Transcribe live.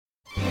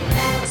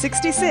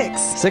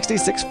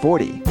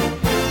6640.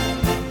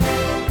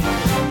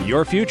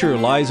 Your future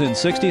lies in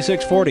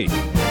 6640.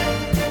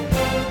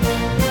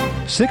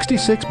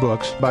 66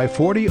 books by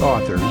 40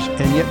 authors,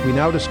 and yet we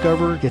now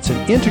discover it's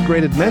an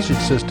integrated message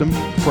system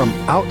from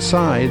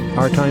outside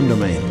our time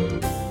domain.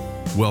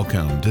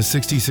 Welcome to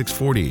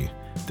 6640,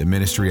 the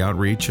ministry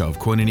outreach of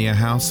Koinonia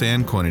House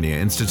and Koinonia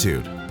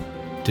Institute.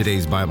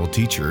 Today's Bible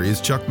teacher is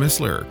Chuck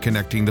Missler,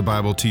 connecting the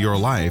Bible to your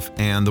life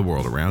and the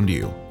world around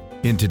you.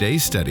 In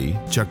today's study,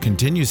 Chuck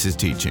continues his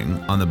teaching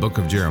on the book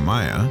of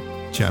Jeremiah,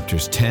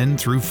 chapters 10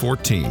 through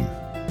 14.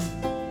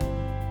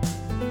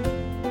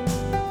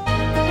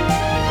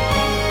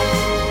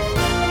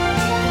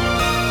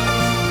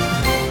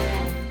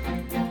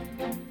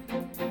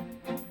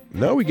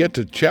 Now we get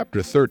to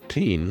chapter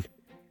 13,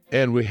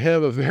 and we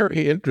have a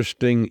very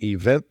interesting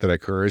event that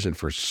occurs, and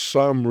for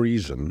some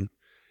reason,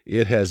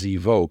 it has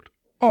evoked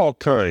all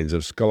kinds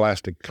of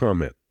scholastic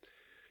comment.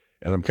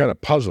 And I'm kind of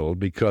puzzled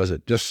because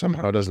it just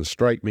somehow doesn't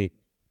strike me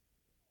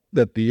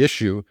that the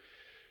issue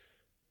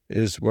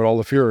is what all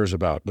the furor is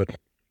about. But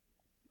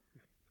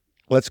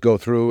let's go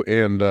through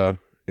and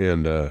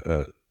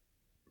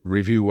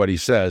review what he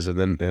says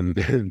and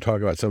then talk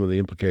about some of the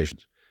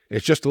implications.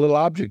 It's just a little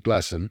object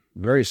lesson,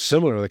 very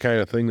similar to the kind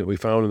of thing that we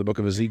found in the book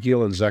of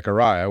Ezekiel and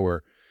Zechariah,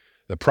 where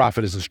the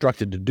prophet is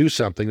instructed to do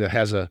something that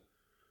has a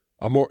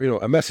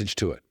message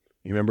to it.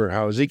 You remember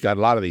how Ezekiel had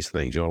a lot of these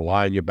things,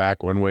 lie on your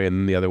back one way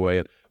and then the other way,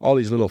 and all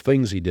these little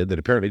things he did that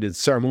apparently did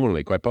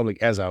ceremonially, quite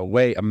public, as a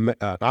way, an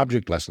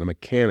object lesson, a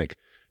mechanic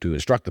to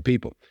instruct the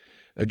people.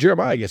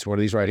 Jeremiah gets one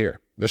of these right here.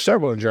 There's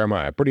several in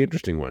Jeremiah, pretty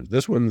interesting ones.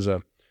 This one's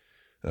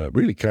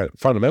really kind of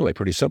fundamentally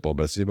pretty simple,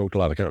 but it's evoked a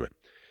lot of comment.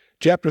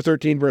 Chapter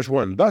 13, verse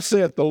 1, Thus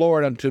saith the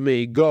Lord unto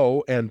me,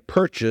 Go and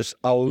purchase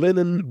a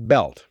linen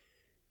belt,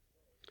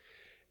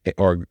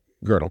 or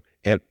girdle,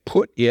 and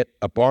put it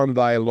upon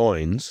thy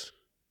loins,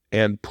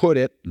 and put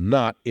it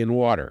not in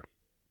water.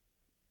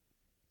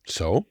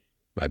 So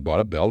I bought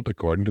a belt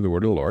according to the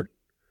word of the Lord,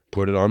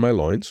 put it on my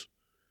loins,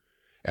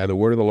 and the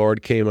word of the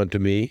Lord came unto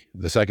me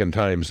the second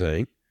time,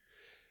 saying,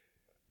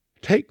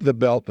 Take the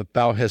belt that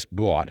thou hast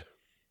bought,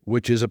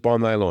 which is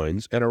upon thy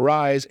loins, and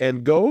arise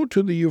and go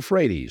to the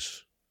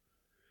Euphrates,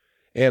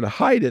 and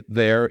hide it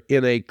there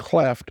in a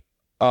cleft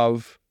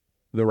of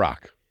the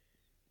rock.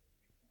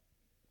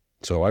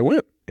 So I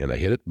went, and I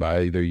hid it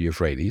by the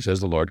Euphrates, as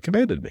the Lord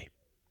commanded me.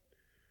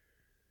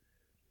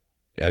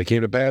 And it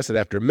came to pass that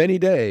after many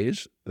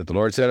days, that the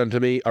Lord said unto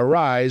me,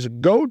 Arise,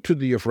 go to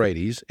the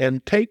Euphrates,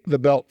 and take the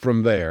belt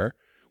from there,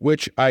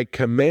 which I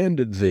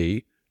commanded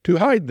thee to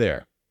hide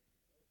there.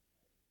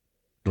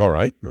 All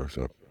right.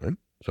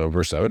 So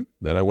verse 7,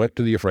 Then I went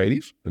to the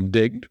Euphrates, and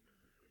digged,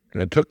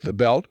 and I took the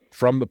belt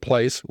from the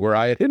place where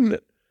I had hidden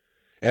it.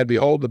 And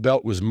behold, the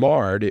belt was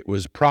marred, it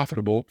was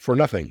profitable for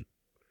nothing.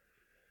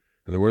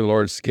 And the word of the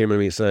Lord came to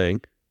me,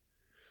 saying,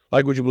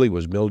 Like would you believe it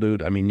was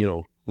mildewed?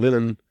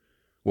 Linen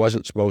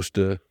wasn't supposed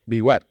to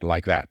be wet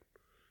like that.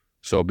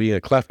 So being a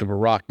cleft of a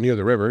rock near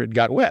the river, it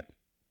got wet.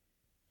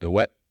 The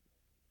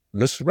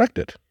wetness wrecked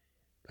it.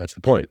 That's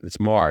the point. It's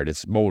marred,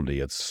 it's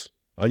moldy, it's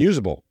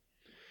unusable.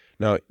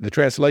 Now, the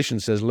translation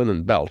says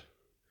linen belt.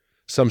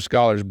 Some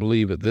scholars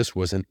believe that this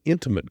was an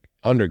intimate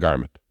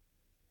undergarment.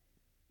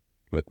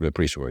 But the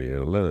priests wore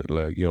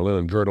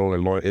linen girdle or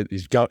loin.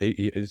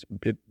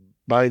 It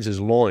binds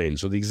his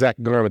loins. So the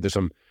exact garment, there's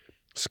some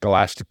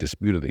scholastic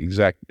dispute of the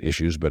exact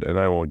issues, and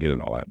I won't get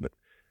into all that.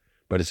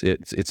 But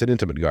it's an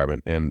intimate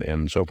garment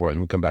and so forth, and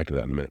we'll come back to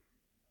that in a minute.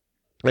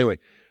 Anyway,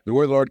 the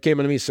word of the Lord came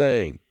unto me,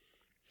 saying,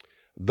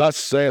 Thus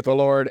saith the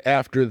Lord,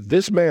 After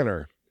this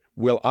manner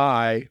will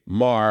I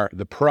mar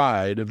the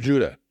pride of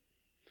Judah,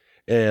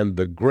 and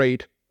the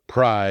great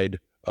pride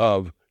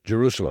of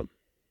Jerusalem.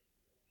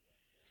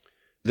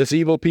 This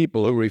evil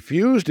people who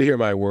refuse to hear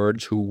my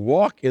words, who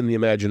walk in the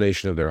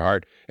imagination of their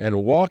heart,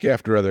 and walk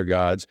after other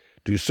gods,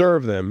 to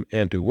serve them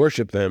and to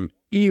worship them,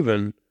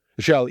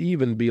 shall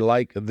even be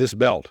like this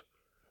belt,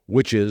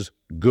 which is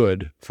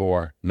good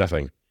for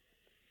nothing.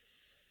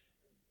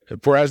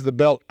 For as the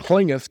belt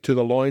clingeth to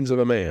the loins of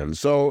a man,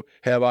 so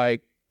have I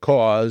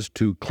caused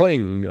to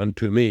cling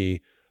unto me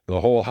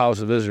the whole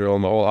house of Israel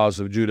and the whole house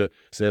of Judah,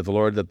 saith the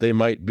Lord, that they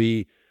might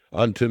be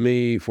unto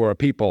me for a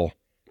people,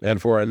 and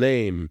for a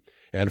name,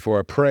 and for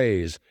a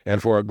praise,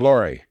 and for a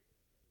glory.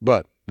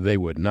 But they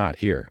would not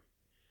hear.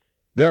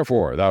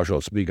 Therefore thou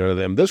shalt speak unto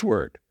them this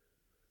word,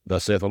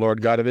 Thus saith the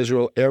Lord God of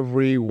Israel,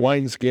 Every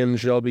wineskin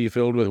shall be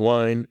filled with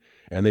wine,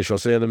 and they shall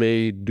say unto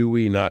me, Do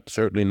we not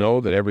certainly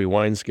know that every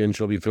wineskin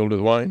shall be filled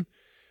with wine?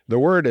 The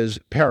word is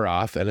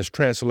Parath, and it's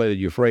translated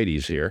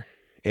Euphrates here.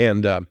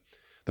 And the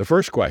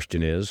first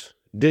question is,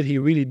 did he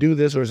really do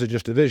this, or is it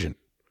just a vision?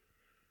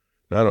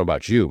 I don't know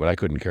about you, but I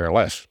couldn't care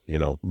less,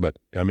 But,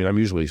 I'm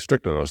usually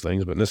strict on those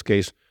things, but in this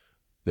case,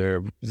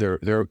 there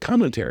are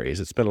commentaries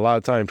that spend a lot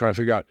of time trying to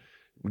figure out,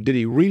 did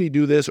he really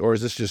do this, or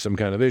is this just some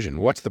kind of vision?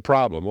 What's the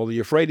problem? Well, the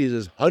Euphrates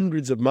is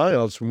hundreds of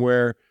miles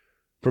from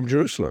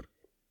Jerusalem.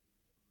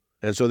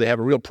 And so they have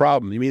a real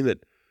problem. You mean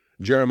that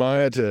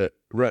Jeremiah, to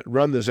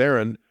run this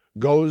errand,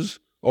 goes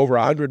over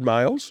 100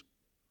 miles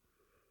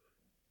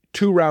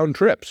 2 round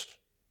trips,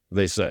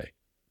 they say.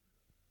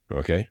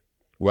 Okay?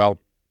 Well,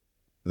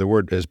 the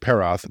word is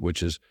Parath,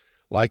 which is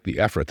like the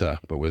Ephrata,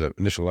 but with an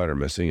initial letter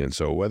missing. And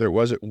so whether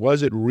was it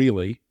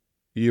really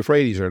the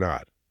Euphrates or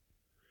not?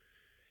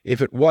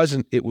 If it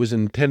wasn't, it was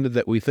intended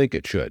that we think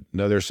it should.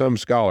 Now, there's some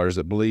scholars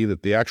that believe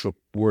that the actual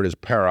word is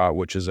Para,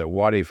 which is at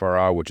Wadi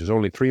Farah, which is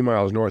only 3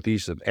 miles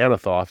northeast of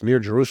Anathoth, near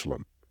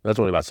Jerusalem. That's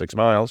only about 6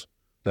 miles.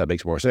 That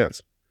makes more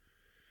sense.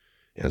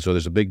 And so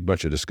there's a big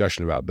bunch of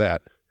discussion about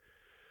that.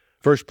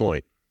 First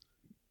point,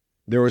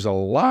 there was a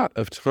lot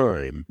of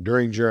time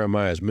during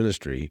Jeremiah's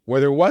ministry where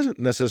there wasn't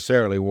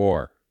necessarily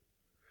war.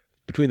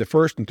 Between the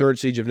first and third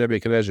siege of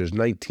Nebuchadnezzar is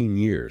 19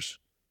 years.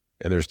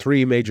 And there's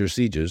 3 major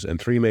sieges and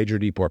 3 major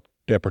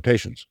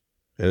deportations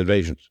and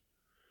invasions.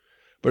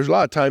 But there's a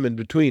lot of time in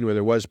between where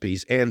there was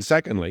peace. And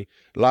secondly,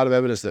 a lot of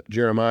evidence that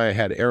Jeremiah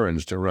had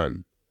errands to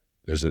run.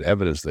 There's an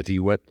evidence that he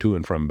went to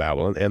and from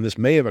Babylon, and this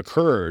may have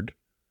occurred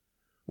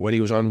when he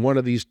was on one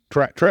of these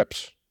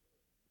trips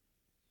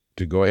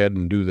to go ahead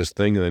and do this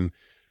thing and then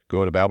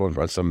go to Babylon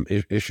on some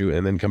issue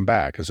and then come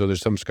back. And so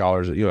there's some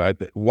scholars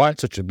that, why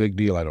it's such a big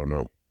deal, I don't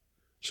know.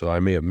 So I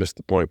may have missed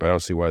the point, but I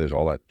don't see why there's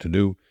all that to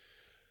do.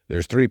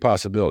 There's 3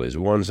 possibilities.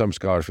 One, some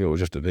scholars feel it was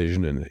just a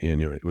vision and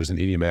it was an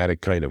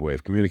idiomatic kind of way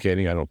of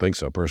communicating. I don't think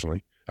so,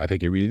 personally. I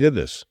think he really did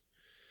this.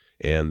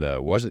 And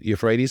was it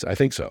Euphrates? I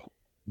think so.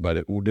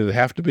 But did it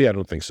have to be? I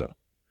don't think so.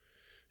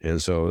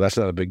 And so that's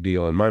not a big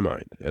deal in my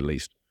mind, at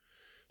least.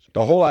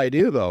 The whole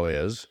idea, though,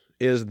 is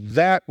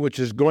that which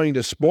is going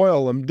to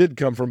spoil them did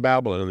come from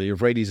Babylon, and the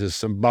Euphrates is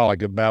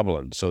symbolic of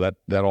Babylon. So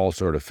that all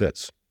sort of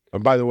fits.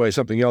 And by the way,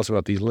 something else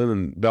about these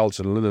linen belts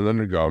and linen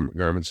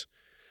undergarments,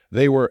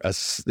 they were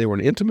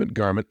an intimate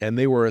garment, and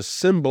they were a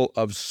symbol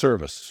of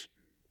service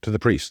to the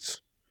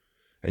priests.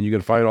 And you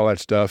can find all that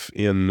stuff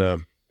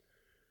in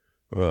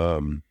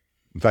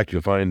fact,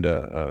 you'll find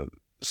a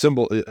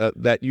symbol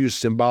that used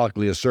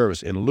symbolically as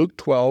service in Luke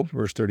 12,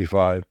 verse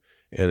 35,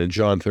 and in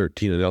John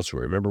 13 and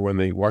elsewhere. Remember when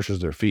he washes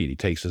their feet, he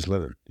takes his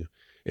linen.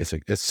 It's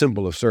a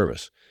symbol of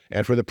service.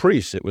 And for the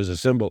priests, it was a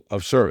symbol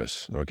of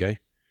service, okay?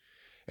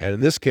 And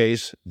in this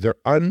case, they're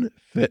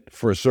unfit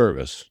for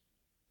service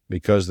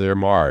because they're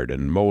marred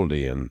and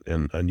moldy and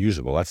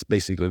unusable. That's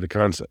basically the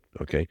concept,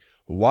 okay?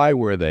 Why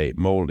were they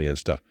moldy and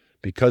stuff?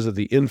 Because of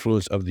the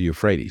influence of the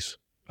Euphrates,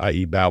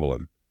 i.e.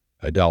 Babylon,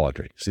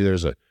 idolatry. See,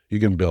 you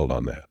can build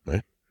on that,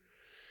 right?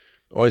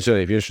 Always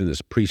say, if you're interested in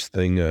this priest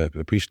thing,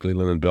 the priestly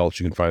linen belts,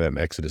 you can find that in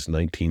Exodus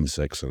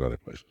 19:6 and other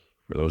places,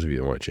 for those of you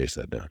that want to chase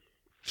that down.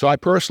 So I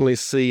personally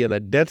see an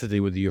identity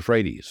with the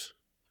Euphrates.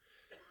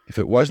 If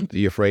it wasn't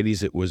the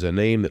Euphrates, it was a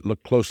name that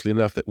looked closely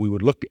enough that we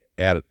would look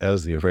at it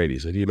as the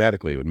Euphrates.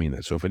 Idiomatically, it would mean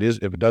that. So if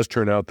it does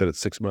turn out that it's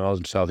 6 miles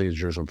in southeast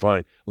Jerusalem,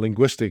 fine.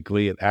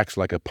 Linguistically, it acts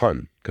like a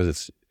pun because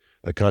it's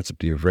the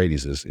concept of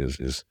Euphrates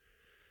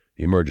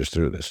emerges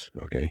through this,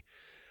 okay?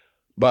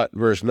 But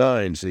verse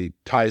 9, see,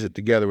 ties it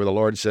together where the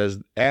Lord says,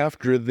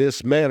 after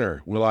this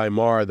manner will I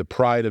mar the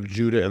pride of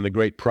Judah and the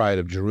great pride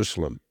of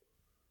Jerusalem.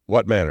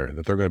 What manner?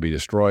 That they're going to be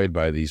destroyed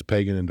by these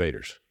pagan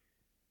invaders.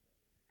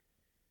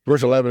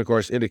 Verse 11, of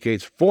course,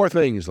 indicates 4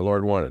 things the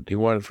Lord wanted. He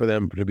wanted for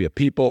them to be a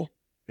people,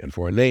 and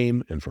for a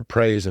name, and for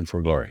praise, and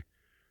for glory.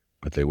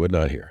 But they would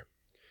not hear.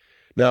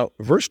 Now,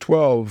 verse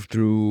 12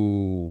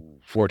 through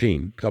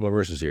 14, a couple of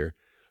verses here,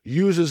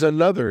 uses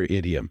another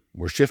idiom.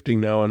 We're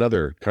shifting now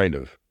another kind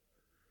of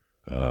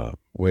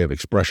way of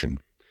expression.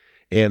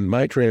 And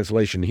my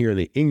translation here in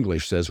the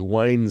English says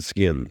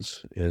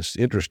wineskins. And it's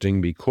interesting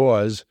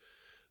because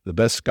the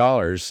best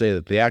scholars say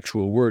that the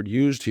actual word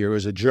used here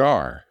is a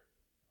jar,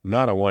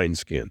 not a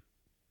wineskin.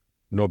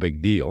 No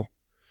big deal.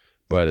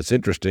 But it's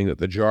interesting that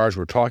the jars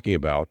we're talking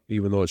about,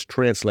 even though it's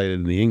translated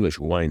in the English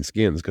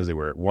wineskins, because they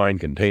were wine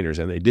containers,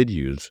 and they did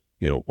use,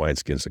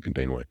 wineskins to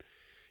contain wine.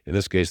 In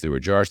this case, they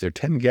were jars. They're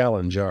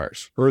 10-gallon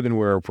jars,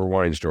 earthenware for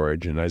wine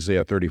storage. In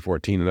Isaiah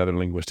 30:14 and other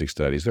linguistic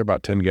studies, they're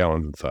about 10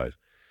 gallons in size.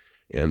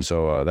 And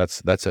so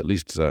that's at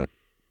least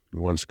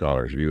one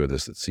scholar's view of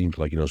this that seems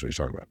like he knows what he's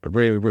talking about. But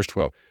verse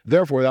 12,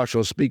 therefore thou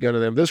shalt speak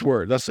unto them this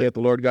word, thus saith the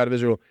Lord God of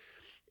Israel,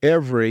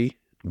 every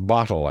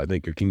bottle, I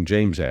think your King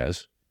James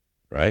has,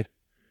 right?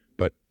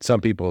 But some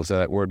people say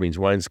that word means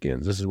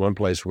wineskins. This is one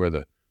place where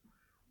the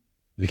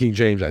King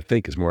James, I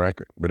think, is more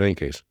accurate. But in any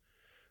case,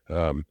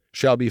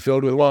 shall be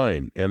filled with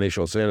wine. And they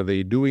shall say unto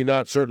thee, do we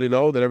not certainly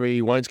know that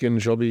every wineskin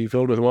shall be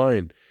filled with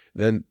wine?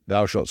 Then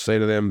thou shalt say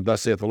to them,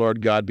 thus saith the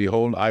Lord God,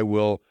 behold, I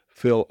will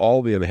fill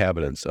all the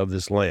inhabitants of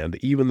this land,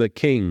 even the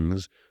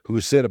kings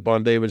who sit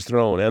upon David's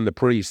throne, and the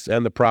priests,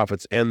 and the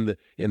prophets, and the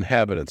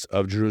inhabitants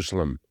of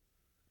Jerusalem,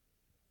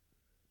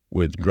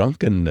 with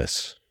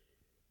drunkenness.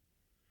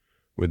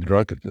 With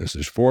drunkenness.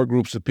 There's 4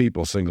 groups of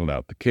people singled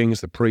out: the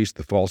kings, the priests,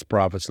 the false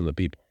prophets, and the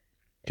people.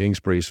 Kings,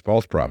 priests,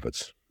 false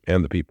prophets,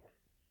 and the people.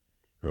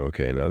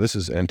 Okay, now this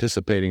is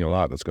anticipating a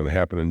lot that's going to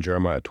happen in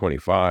Jeremiah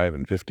 25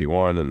 and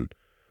 51, and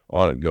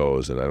on it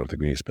goes, and I don't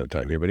think we need to spend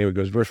time here. But anyway, it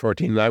goes, verse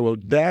 14, and I will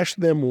dash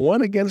them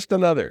one against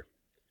another,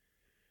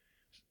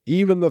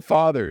 even the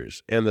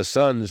fathers and the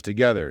sons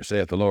together,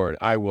 saith the Lord.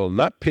 I will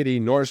not pity,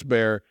 nor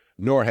spare,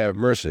 nor have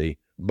mercy,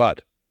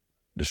 but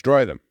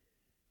destroy them.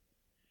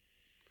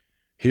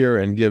 Hear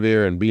and give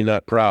ear, and be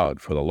not proud,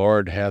 for the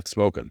Lord hath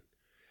spoken.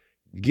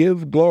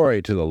 Give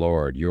glory to the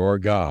Lord your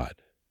God.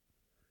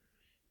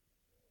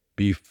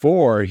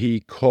 Before he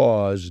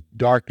cause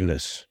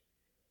darkness,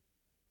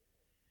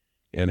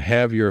 and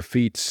have your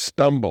feet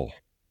stumble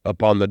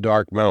upon the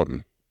dark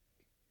mountain,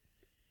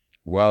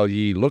 while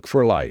ye look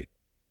for light,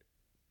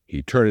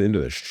 he turn it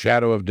into the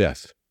shadow of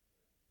death,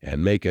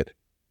 and make it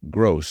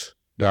gross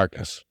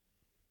darkness.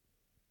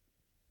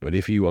 But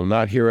if ye will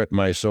not hear it,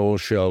 my soul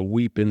shall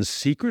weep in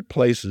secret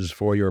places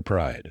for your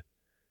pride,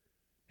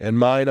 and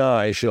mine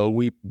eye shall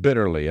weep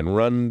bitterly and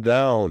run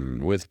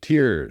down with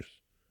tears,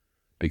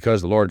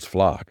 because the Lord's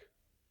flock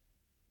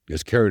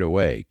is carried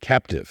away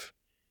captive.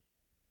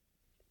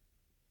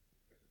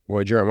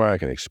 Boy, Jeremiah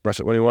can express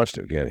it when he wants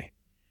to, can't he?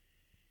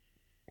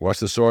 What's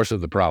the source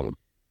of the problem?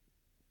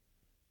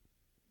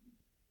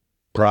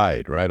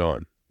 Pride, right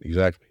on.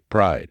 Exactly,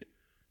 pride.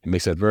 He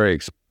makes that very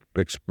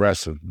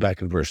expressive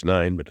back in verse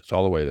 9, but it's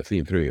all the way the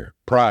theme through here.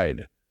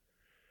 Pride.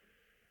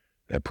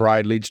 That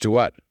pride leads to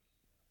what?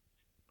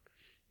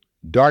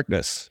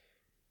 Darkness.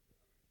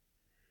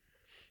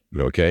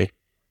 Okay?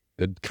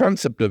 The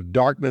concept of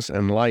darkness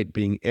and light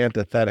being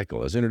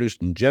antithetical is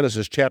introduced in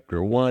Genesis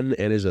chapter 1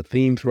 and is a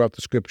theme throughout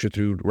the Scripture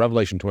through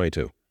Revelation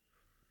 22.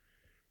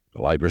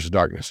 The light versus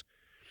darkness.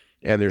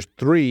 And there's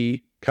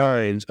 3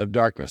 kinds of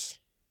darkness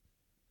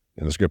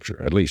in the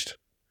Scripture, at least.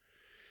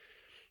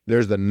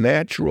 There's the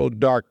natural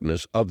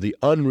darkness of the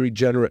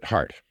unregenerate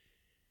heart.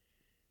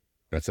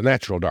 That's the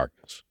natural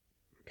darkness.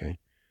 Okay?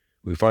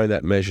 We find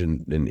that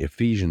mentioned in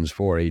Ephesians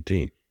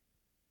 4:18.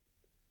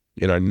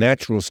 In our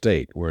natural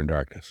state, we're in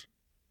darkness.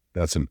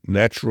 That's a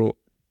natural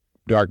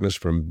darkness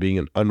from being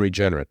an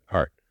unregenerate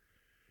heart.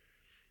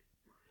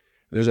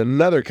 There's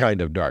another kind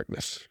of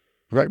darkness.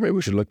 In fact, maybe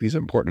we should look, these are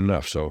important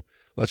enough, so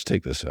let's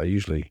take this. I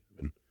usually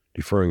am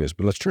deferring this,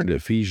 but let's turn to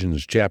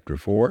Ephesians chapter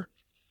 4.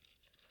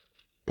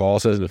 Paul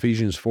says in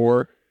Ephesians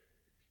 4,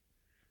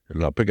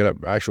 and I'll pick it up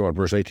actually on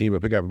verse 18,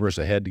 but pick up a verse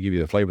ahead to give you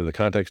the flavor of the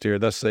context here.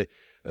 Thus say,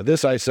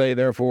 this I say,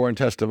 therefore, and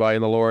testify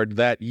in the Lord,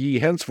 that ye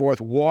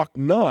henceforth walk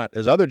not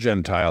as other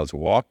Gentiles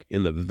walk,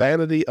 in the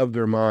vanity of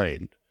their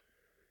mind.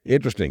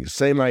 Interesting.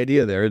 Same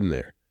idea there, isn't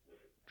there?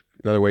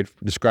 Another way of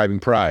describing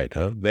pride,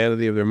 huh?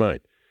 Vanity of their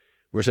mind.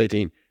 Verse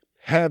 18,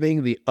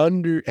 having the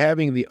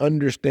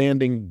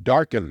understanding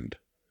darkened,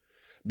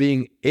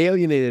 being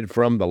alienated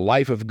from the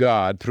life of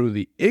God through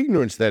the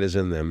ignorance that is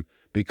in them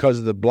because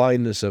of the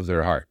blindness of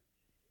their heart.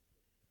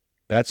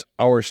 That's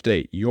our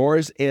state,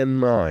 yours and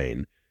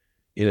mine,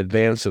 in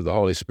advance of the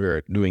Holy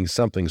Spirit doing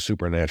something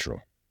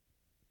supernatural.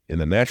 In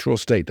the natural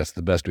state, that's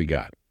the best we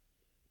got.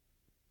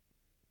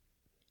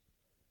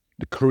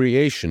 The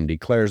creation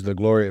declares the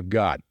glory of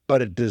God,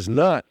 but it does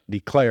not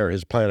declare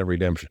his plan of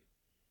redemption.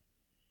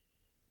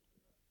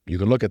 You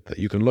can look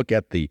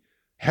at the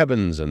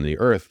heavens and the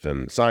earth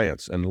and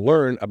science and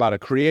learn about a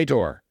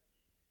creator,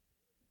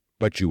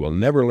 but you will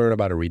never learn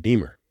about a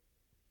redeemer,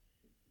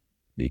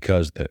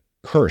 because the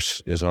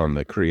curse is on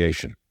the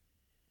creation,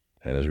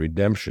 and his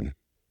redemption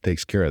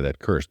takes care of that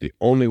curse. The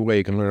only way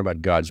you can learn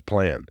about God's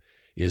plan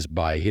is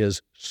by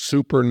his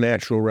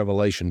supernatural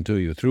revelation to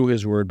you through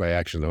his word by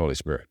action of the Holy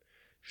Spirit.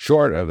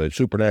 Short of the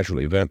supernatural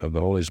event of the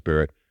Holy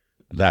Spirit,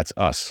 that's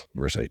us,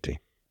 verse 18.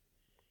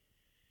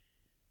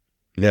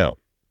 Now,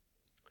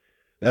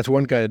 that's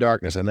one kind of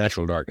darkness, a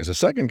natural darkness. The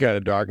second kind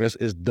of darkness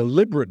is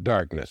deliberate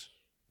darkness,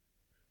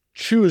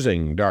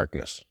 choosing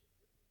darkness.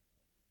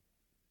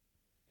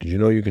 Did you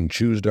know you can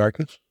choose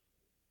darkness?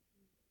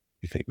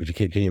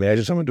 Can you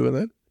imagine someone doing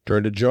that?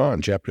 Turn to John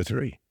chapter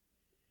 3.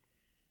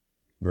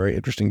 Very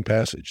interesting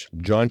passage.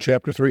 John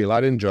chapter 3, a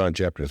lot in John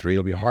chapter 3.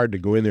 It'll be hard to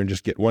go in there and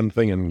just get one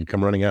thing and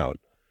come running out.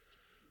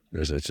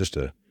 It's just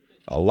a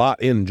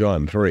lot in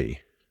John 3.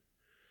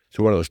 It's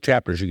one of those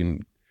chapters you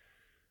can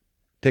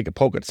take a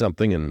poke at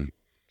something and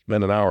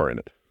spend an hour in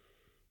it.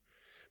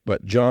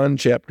 But John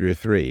chapter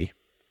 3,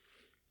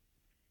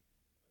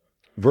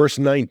 verse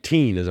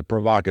 19 is a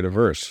provocative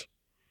verse.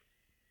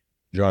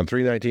 John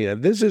 3:19,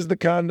 and this is the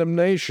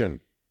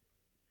condemnation,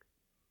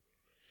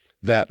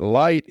 that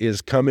light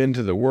is come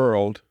into the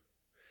world,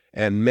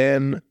 and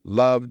men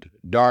loved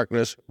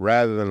darkness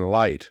rather than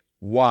light.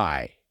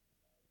 Why?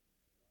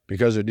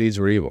 Because their deeds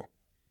were evil.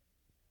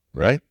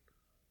 Right?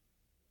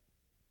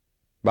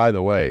 By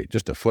the way,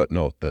 just a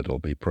footnote that'll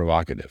be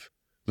provocative.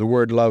 The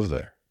word love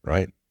there,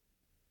 right?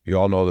 You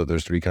all know that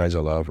there's 3 kinds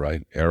of love,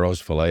 right?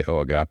 Eros, phileo,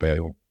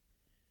 agapeo.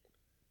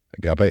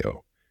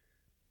 Agapeo.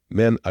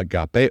 Men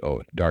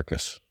agapeo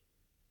darkness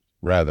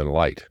rather than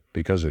light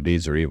because their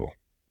deeds are evil.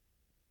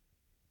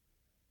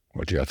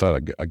 I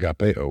thought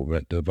agapeo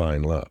meant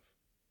divine love.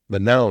 The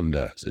noun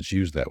does. It's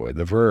used that way.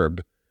 The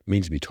verb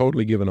means to be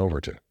totally given over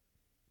to,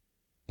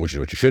 which is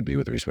what you should be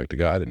with respect to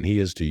God, and he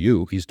is to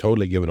you. He's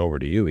totally given over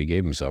to you. He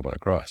gave himself on a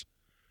cross.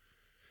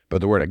 But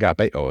the word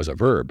agapeo as a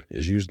verb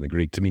is used in the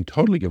Greek to mean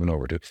totally given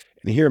over to.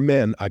 And here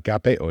men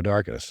agapeo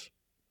darkness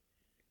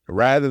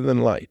rather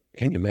than light.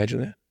 Can you imagine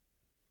that?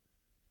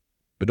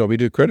 But don't be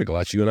too critical.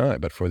 That's you and I,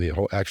 but for the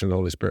whole action of the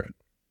Holy Spirit.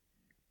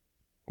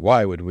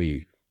 Why would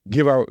we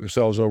give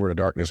ourselves over to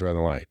darkness rather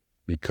than light?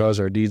 because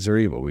our deeds are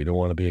evil. We don't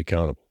want to be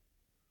accountable.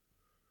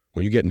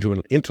 When you get into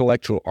an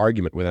intellectual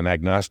argument with an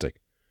agnostic,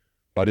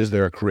 but is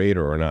there a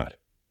creator or not?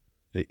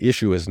 The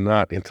issue is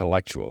not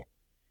intellectual.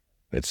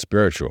 It's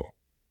spiritual.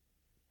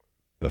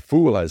 The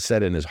fool has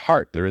said in his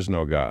heart, there is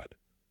no God.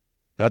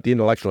 Not the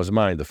intellectualist's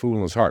mind, the fool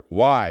in his heart.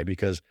 Why?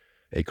 Because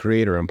a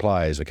creator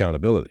implies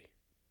accountability.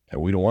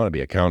 And we don't want to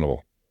be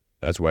accountable.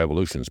 That's why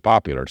evolution is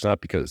popular. It's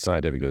not because it's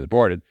scientifically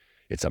supported.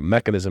 It's a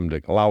mechanism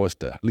to allow us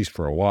to, at least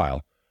for a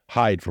while,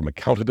 hide from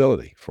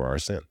accountability for our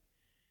sin.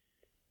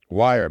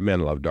 Why are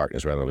men love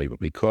darkness rather than evil?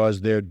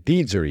 Because their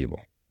deeds are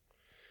evil.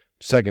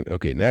 Second,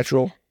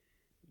 natural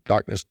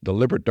darkness,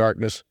 deliberate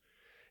darkness,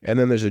 and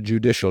then there's a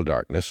judicial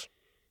darkness,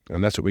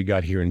 and that's what we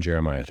got here in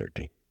Jeremiah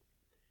 13.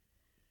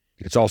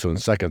 It's also in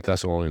 2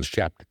 Thessalonians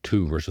chapter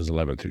 2, verses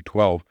 11 through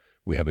 12.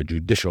 We have a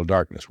judicial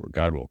darkness where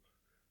God will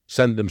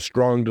send them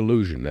strong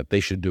delusion that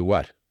they should do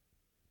what?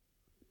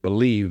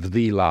 Believe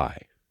the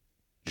lie.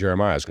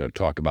 Jeremiah is going to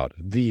talk about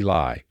the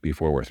lie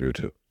before we're through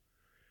too.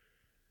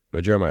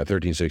 But Jeremiah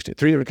 13:16,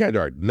 three different kinds of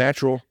dark: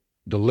 natural,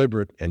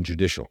 deliberate, and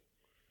judicial.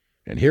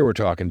 And here we're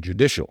talking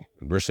judicial.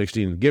 In verse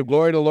 16, give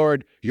glory to the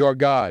Lord your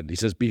God. He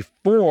says,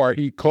 before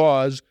he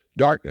caused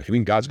darkness. You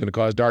mean God's going to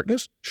cause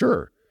darkness?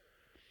 Sure.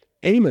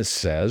 Amos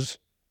says,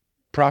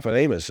 prophet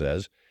Amos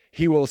says,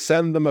 he will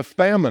send them a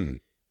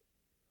famine,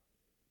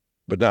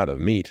 but not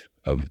of meat,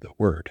 of the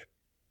word.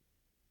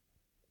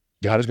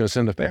 God is going to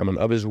send a famine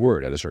of his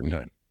word at a certain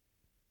time.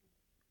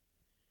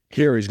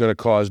 Here he's going to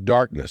cause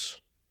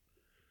darkness,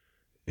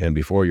 and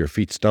before your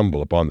feet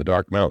stumble upon the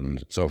dark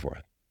mountains and so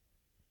forth.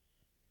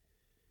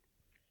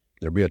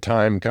 There'll be a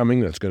time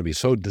coming that's going to be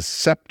so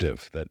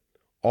deceptive that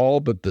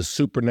all but the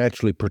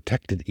supernaturally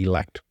protected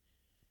elect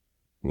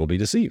will be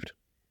deceived.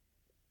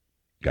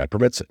 God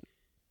permits it.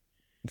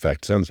 In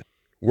fact, sends it.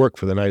 Work,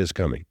 for the night is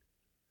coming.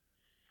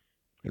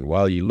 And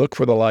while ye look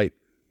for the light,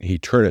 he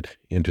turn it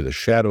into the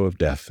shadow of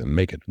death and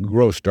make it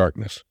gross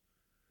darkness.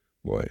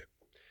 Boy,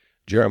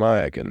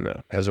 Jeremiah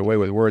has a way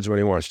with words when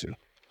he wants to.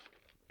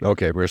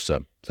 Okay, verse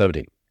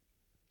 17.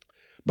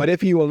 But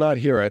if ye will not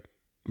hear it,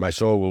 my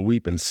soul will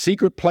weep in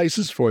secret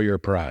places for your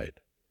pride.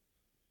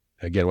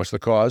 Again, what's the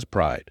cause?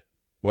 Pride.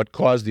 What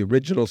caused the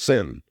original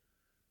sin?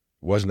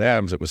 It wasn't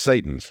Adam's, it was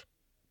Satan's.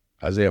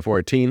 Isaiah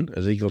 14,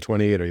 Ezekiel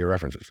 28 are your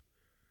references.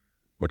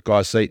 What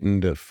caused Satan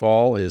to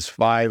fall is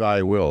 5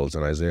 I wills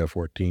in Isaiah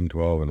 14,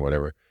 12, and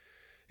whatever,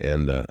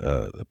 and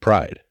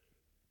pride.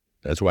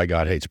 That's why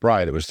God hates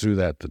pride. It was through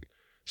that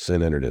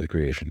sin entered into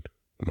creation.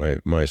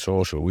 My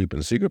soul shall weep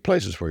in secret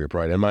places for your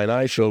pride, and mine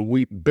eyes shall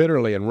weep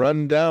bitterly and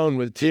run down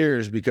with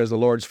tears because the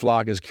Lord's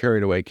flock is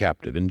carried away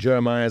captive. In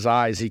Jeremiah's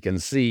eyes he can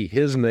see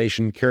his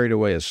nation carried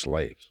away as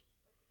slaves.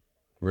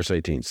 Verse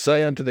 18,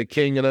 say unto the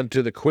king and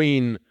unto the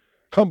queen,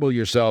 humble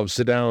yourselves,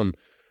 sit down,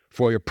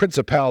 for your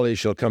principality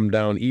shall come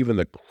down, even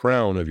the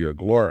crown of your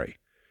glory.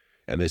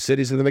 And the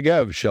cities of the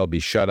Negev shall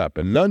be shut up,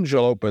 and none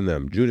shall open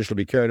them. Judah shall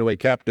be carried away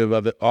captive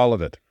of it, all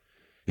of it.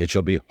 It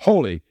shall be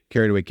wholly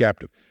carried away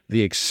captive.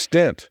 The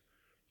extent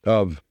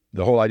of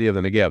the whole idea of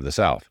the Negev, the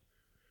south,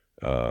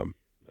 I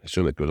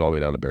assume it goes all the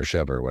way down to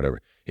Beersheba or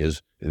whatever,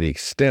 is the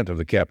extent of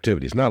the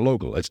captivity. It's not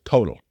local, it's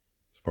total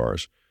as far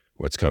as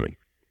what's coming.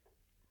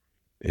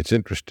 It's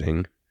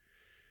interesting.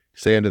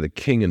 Say unto the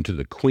king and to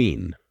the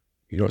queen.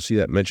 You don't see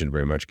that mentioned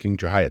very much. King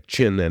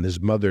Jehoiachin and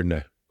his mother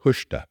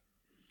Nehushta.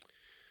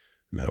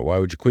 Now, why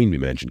would your queen be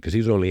mentioned? Because he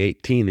was only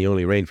 18. He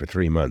only reigned for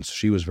 3 months.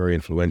 She was very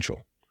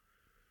influential.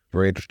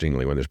 Very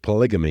interestingly, when there's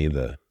polygamy,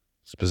 the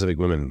specific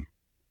women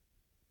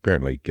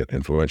apparently get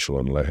influential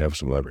and have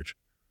some leverage,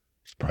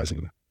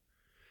 surprisingly.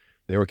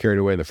 They were carried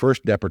away in the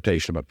first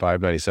deportation about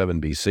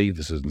 597 BC.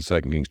 This is in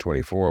 2 Kings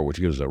 24, which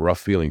gives a rough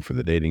feeling for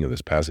the dating of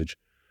this passage.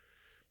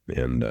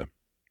 And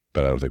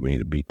but I don't think we need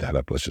to beat that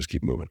up. Let's just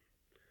keep moving.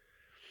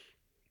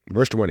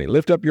 Verse 20,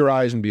 lift up your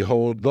eyes and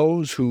behold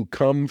those who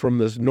come from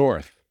the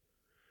north.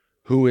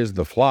 Who is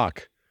the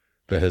flock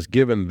that has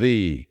given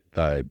thee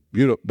thy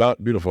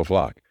beautiful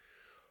flock?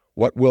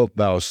 What wilt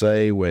thou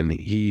say when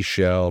he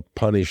shall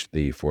punish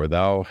thee? For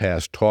thou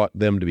hast taught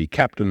them to be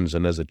captains,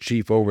 and as a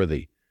chief over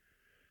thee.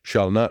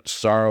 Shall not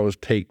sorrows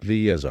take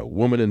thee as a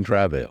woman in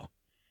travail?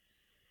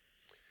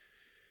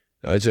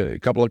 Now, it's a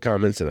couple of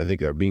comments, and I think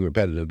they're being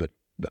repetitive, but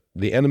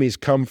the enemies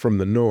come from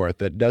the north.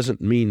 That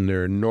doesn't mean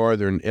they're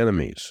northern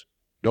enemies.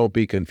 Don't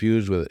be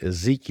confused with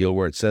Ezekiel,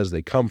 where it says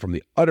they come from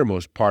the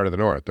uttermost part of the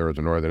north. They're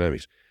the northern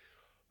enemies.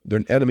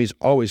 Their enemies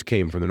always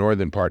came from the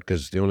northern part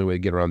because it's the only way to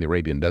get around the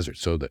Arabian desert.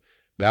 So the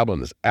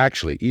Babylon is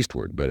actually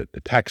eastward, but it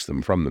attacks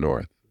them from the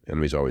north.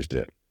 Enemies always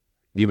did.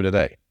 Even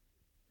today.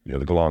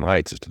 The Golan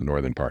Heights is to the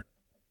northern part.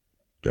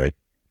 Okay?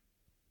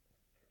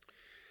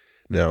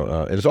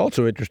 Now, it's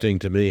also interesting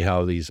to me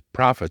how these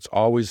prophets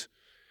always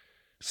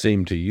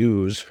seem to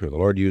use, or the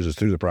Lord uses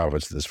through the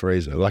prophets, this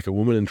phrase, like a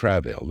woman in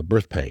travail, the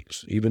birth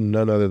pangs. Even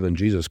none other than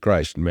Jesus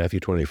Christ in Matthew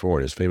 24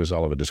 in his famous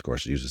Olivet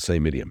Discourse uses the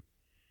same idiom,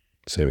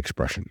 same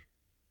expression.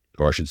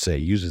 Or I should say,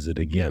 uses it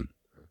again.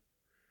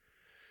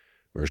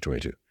 Verse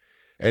 22.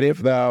 And if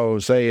thou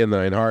say in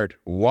thine heart,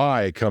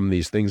 why come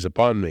these things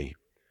upon me?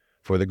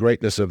 For the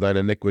greatness of thine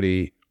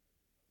iniquity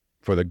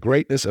For the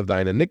greatness of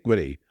thine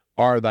iniquity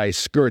are thy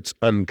skirts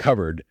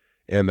uncovered,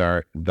 and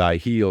are thy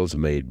heels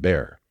made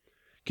bare.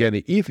 Can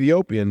the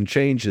Ethiopian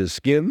change his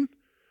skin,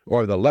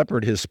 or the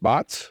leopard his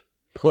spots?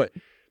 Boy,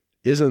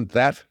 isn't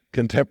that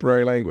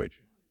contemporary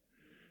language?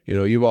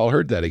 You've all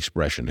heard that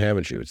expression,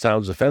 haven't you? It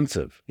sounds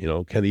offensive.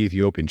 Can the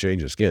Ethiopian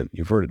change his skin?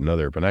 You've heard it in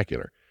other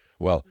vernacular.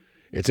 Well,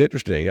 it's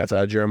interesting. That's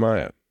out of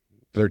Jeremiah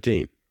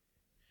 13.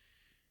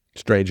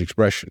 Strange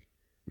expression.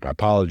 My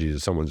apologies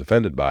if someone's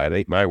offended by it. It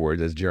ain't my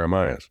words, it's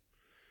Jeremiah's.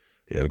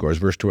 And of course,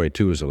 verse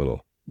 22 is a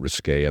little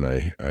risque, and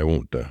I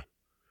won't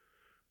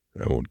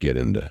get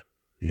into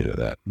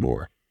that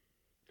more.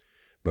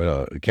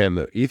 But can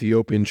the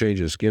Ethiopian change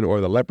his skin,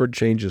 or the leopard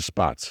change his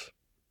spots?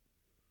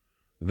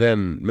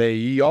 Then may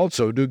ye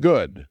also do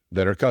good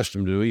that are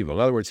accustomed to do evil.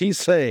 In other words, he's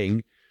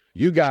saying,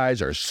 you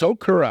guys are so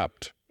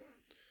corrupt,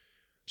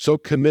 so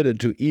committed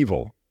to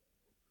evil,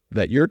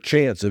 that your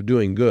chance of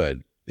doing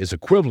good is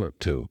equivalent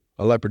to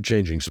a leopard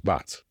changing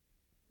spots.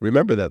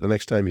 Remember that the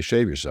next time you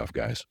shave yourself,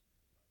 guys.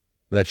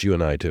 That's you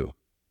and I too.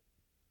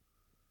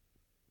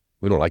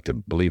 We don't like to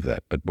believe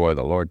that, but boy,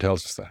 the Lord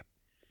tells us that.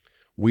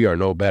 We are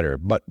no better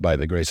but by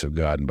the grace of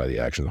God and by the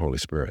action of the Holy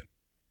Spirit.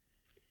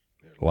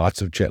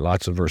 Lots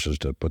of verses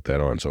to put that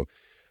on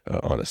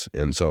us.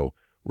 And so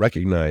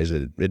recognize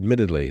that,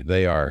 admittedly,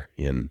 they are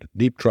in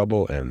deep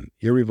trouble and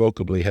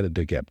irrevocably headed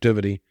to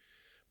captivity,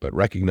 but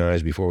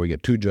recognize before we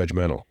get too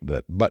judgmental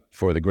that but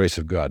for the grace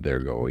of God, there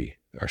go we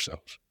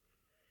ourselves.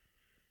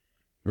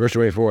 Verse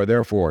 24,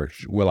 therefore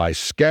will I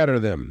scatter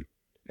them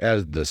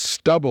as the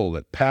stubble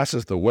that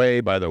passeth away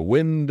by the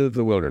wind of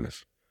the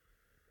wilderness.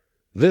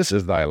 This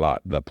is thy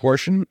lot, the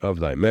portion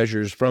of thy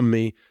measures from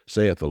me,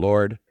 saith the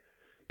Lord,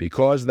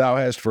 because thou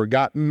hast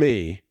forgotten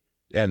me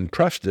and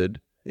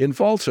trusted in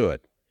falsehood.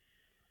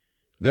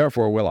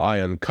 Therefore will I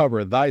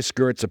uncover thy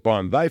skirts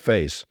upon thy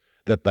face,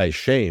 that thy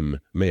shame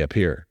may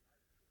appear.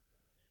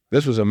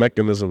 This was a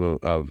mechanism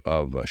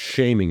of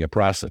shaming a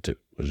prostitute,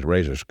 was to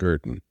raise her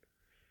skirt, and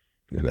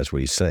that's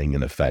what he's saying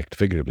in effect,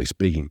 figuratively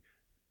speaking.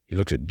 He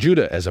looks at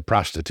Judah as a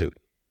prostitute,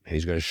 and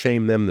he's going to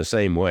shame them the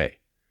same way,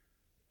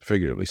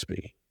 figuratively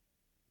speaking.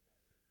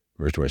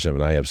 Verse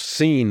 27, I have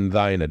seen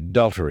thine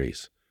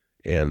adulteries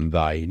and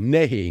thy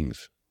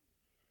neighings,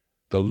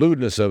 the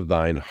lewdness of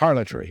thine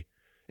harlotry,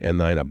 and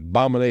thine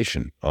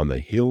abomination on the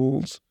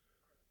hills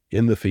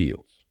in the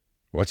fields.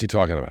 What's he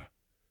talking about?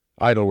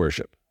 Idol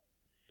worship.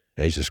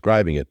 And he's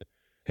describing it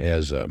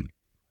as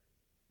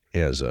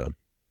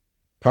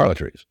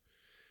harlotries.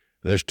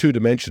 There's two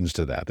dimensions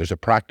to that. There's a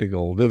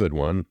practical, vivid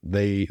one.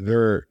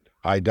 The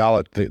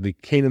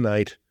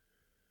Canaanite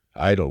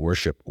idol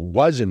worship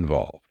was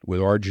involved with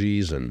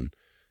orgies and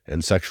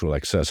sexual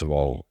excess of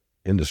all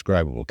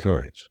indescribable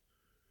kinds.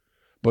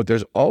 But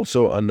there's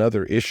also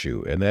another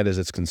issue, and that is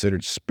it's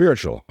considered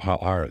spiritual.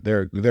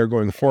 They're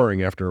going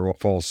whoring after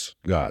false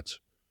gods.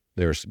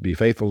 They're be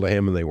faithful to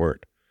him, and they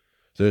weren't.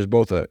 So there's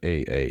both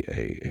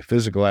a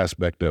physical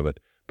aspect of it,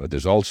 but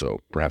there's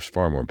also, perhaps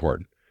far more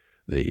important,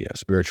 the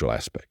spiritual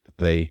aspect.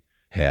 They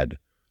had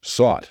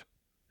sought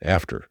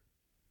after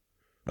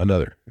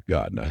another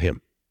god, not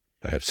him.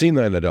 I have seen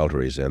thine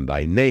adulteries and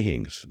thy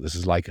neighings. This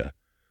is like a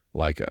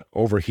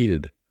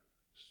overheated,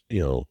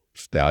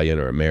 stallion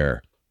or a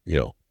mare,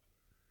 the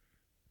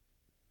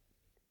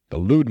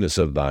lewdness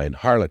of thine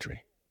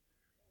harlotry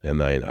and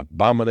thine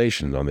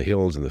abomination on the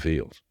hills and the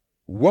fields.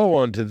 Woe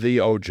unto thee,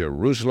 O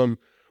Jerusalem!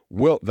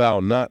 Wilt thou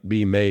not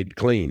be made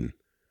clean?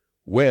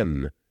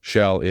 When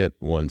shall it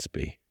once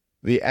be?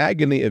 The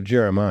agony of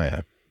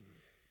Jeremiah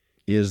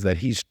is that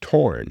he's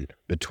torn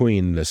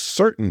between the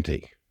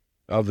certainty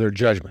of their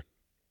judgment.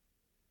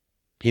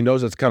 He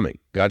knows it's coming.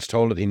 God's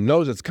told it. He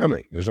knows it's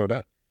coming. There's no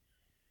doubt.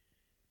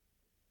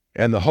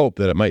 And the hope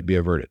that it might be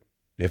averted.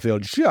 If they'll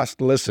just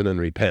listen and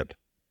repent.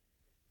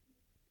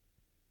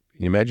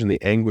 Can you imagine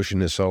the anguish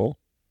in his soul?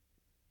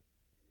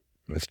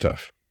 It's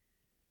tough.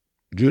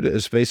 Judah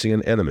is facing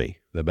an enemy,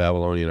 the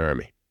Babylonian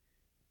army.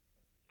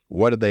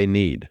 What do they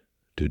need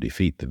to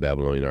defeat the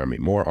Babylonian army?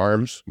 More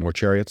arms, more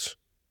chariots,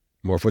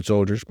 more foot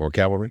soldiers, more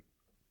cavalry?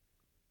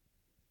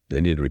 They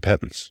need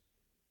repentance.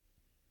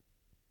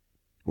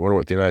 I wonder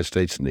what the United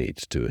States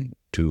needs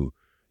to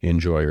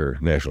enjoy her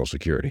national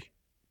security.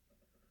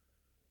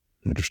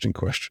 Interesting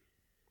question.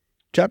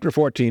 Chapter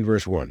 14,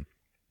 verse 1.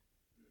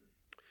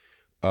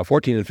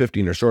 14 and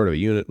 15 are sort of a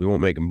unit. We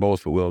won't make them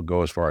both, but we'll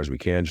go as far as we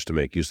can just to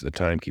make use of the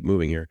time, keep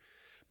moving here.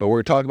 But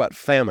we're talking about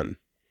famine.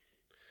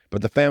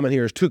 But the famine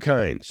here is two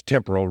kinds,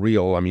 temporal,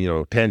 real,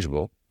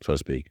 tangible, so to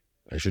speak.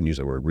 I shouldn't use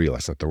the word real.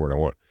 That's not the word I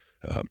want.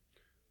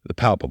 The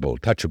palpable,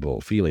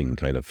 touchable, feeling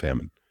kind of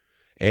famine.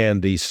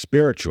 And the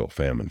spiritual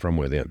famine from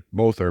within.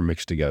 Both are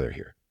mixed together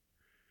here.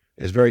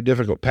 It's a very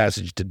difficult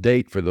passage to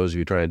date for those of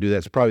you trying to do that.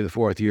 It's probably the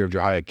 4th year of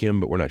Jehoiakim,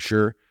 but we're not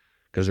sure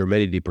because there are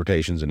many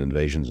deportations and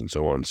invasions and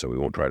so on, so we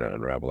won't try to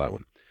unravel that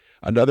one.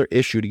 Another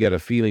issue to get a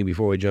feeling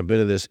before we jump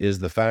into this is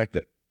the fact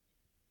that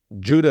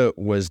Judah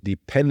was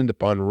dependent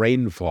upon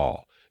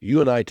rainfall.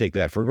 You and I take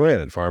that for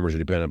granted. Farmers are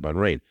dependent upon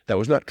rain. That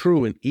was not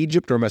true in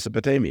Egypt or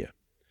Mesopotamia.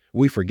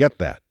 We forget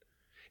that.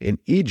 In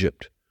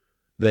Egypt,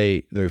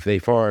 they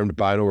farmed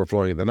by an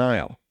overflowing of the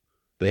Nile.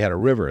 They had a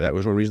river. That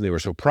was one reason they were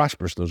so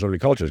prosperous in those early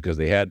cultures, because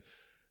they had,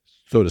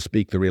 so to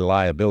speak, the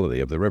reliability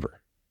of the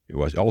river.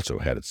 It also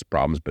had its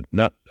problems, but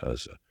not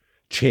as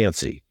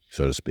chancy,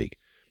 so to speak,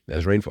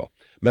 as rainfall.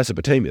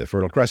 Mesopotamia, the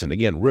Fertile Crescent,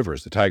 again,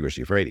 rivers, the Tigris,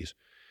 Euphrates.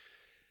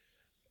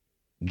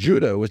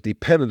 Judah was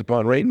dependent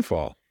upon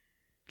rainfall.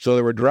 So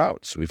there were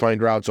droughts. We find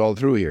droughts all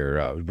through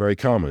here, very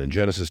common. In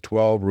Genesis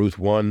 12, Ruth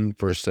 1,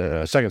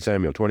 2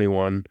 Samuel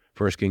 21,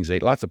 1 Kings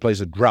 8, lots of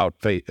places drought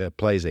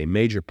plays a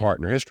major part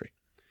in our history.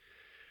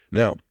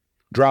 Now,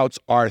 droughts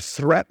are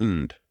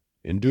threatened.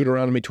 In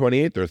Deuteronomy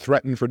 28, they're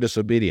threatened for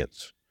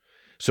disobedience.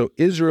 So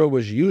Israel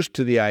was used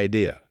to the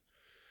idea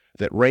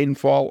that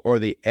rainfall or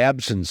the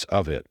absence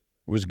of it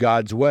was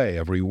God's way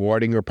of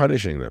rewarding or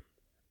punishing them.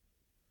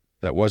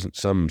 That wasn't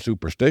some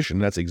superstition.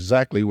 That's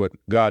exactly what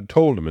God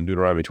told them in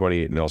Deuteronomy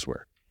 28 and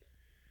elsewhere.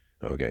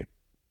 Okay.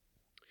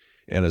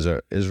 And as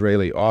an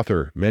Israeli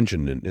author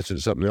mentioned, and this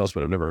is something else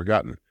but I've never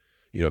forgotten,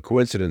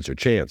 coincidence or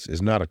chance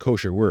is not a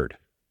kosher word.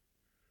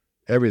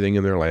 Everything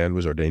in their land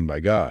was ordained by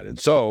God. And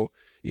so,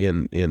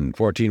 in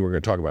 14, we're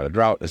going to talk about a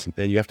drought.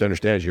 And you have to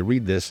understand as you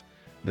read this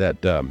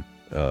that the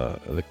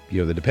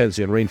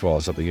dependency on rainfall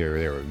is something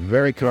they were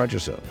very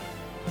conscious of.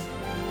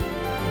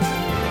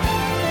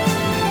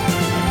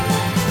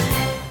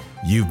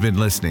 You've been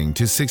listening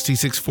to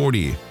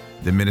 6640,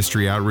 the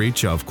ministry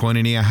outreach of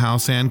Koinonia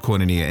House and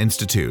Koinonia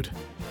Institute.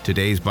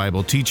 Today's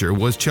Bible teacher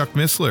was Chuck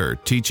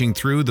Missler, teaching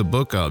through the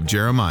book of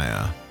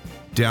Jeremiah.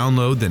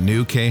 Download the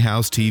new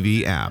K-House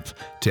TV app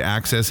to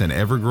access an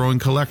ever-growing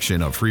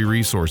collection of free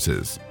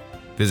resources.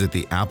 Visit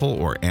the Apple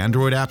or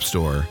Android App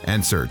Store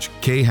and search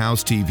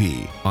K-House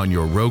TV on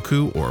your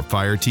Roku or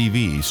Fire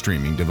TV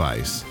streaming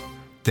device.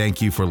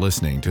 Thank you for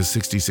listening to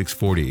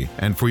 6640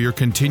 and for your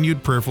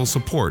continued prayerful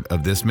support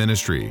of this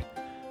ministry.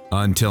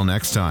 Until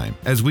next time,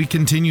 as we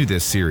continue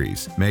this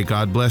series, may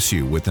God bless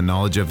you with the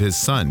knowledge of His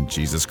Son,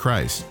 Jesus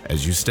Christ,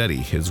 as you study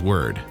His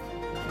Word.